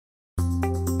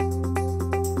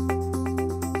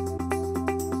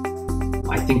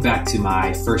I think back to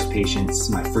my first patients,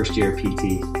 my first year of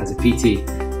PT. As a PT,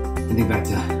 I think back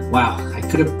to, wow, I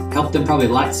could have helped them probably a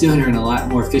lot sooner and a lot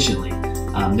more efficiently,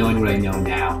 knowing what I know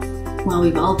now. Well,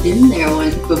 we've all been there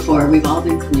before. We've all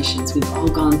been clinicians. We've all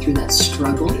gone through that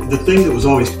struggle. The thing that was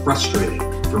always frustrating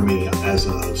for me as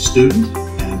a student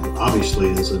and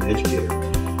obviously as an educator,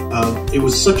 it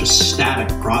was such a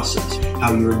static process,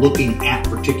 how you're looking at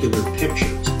particular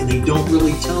pictures and they don't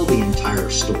really tell the entire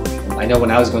story. I know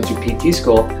when I was going through PT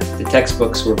school, the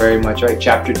textbooks were very much, right,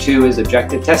 Chapter 2 is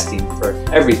objective testing for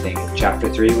everything, and Chapter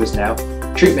 3 was now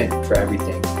treatment for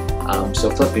everything. So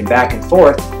flipping back and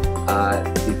forth,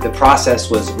 the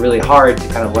process was really hard to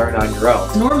kind of learn on your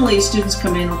own. Normally students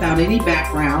come in without any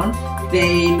background.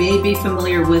 They may be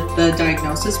familiar with the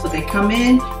diagnosis, but they come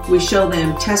in, we show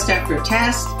them test after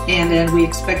test, and then we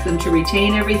expect them to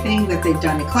retain everything that they've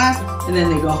done in class, and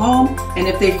then they go home. And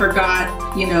if they forgot,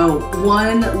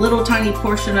 one little tiny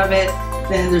portion of it,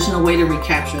 then there's no way to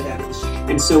recapture that.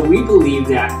 And so we believe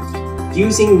that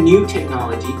using new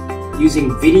technology,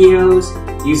 using videos,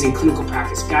 using clinical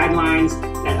practice guidelines,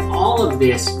 that all of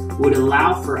this would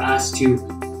allow for us to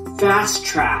fast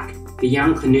track the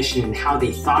young clinician and how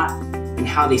they thought and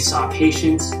how they saw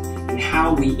patients and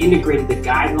how we integrated the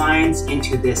guidelines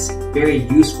into this very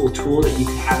useful tool that you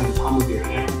can have in the palm of your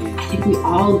hand. I think we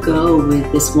all go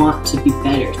with this want to be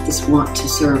better, this want to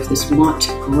serve, this want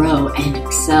to grow and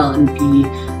excel and be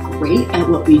great at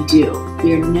what we do.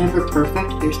 We are never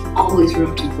perfect. There's always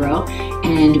room to grow,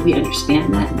 and we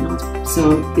understand that.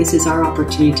 So this is our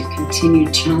opportunity to continue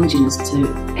challenging us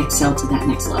to excel to that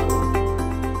next level.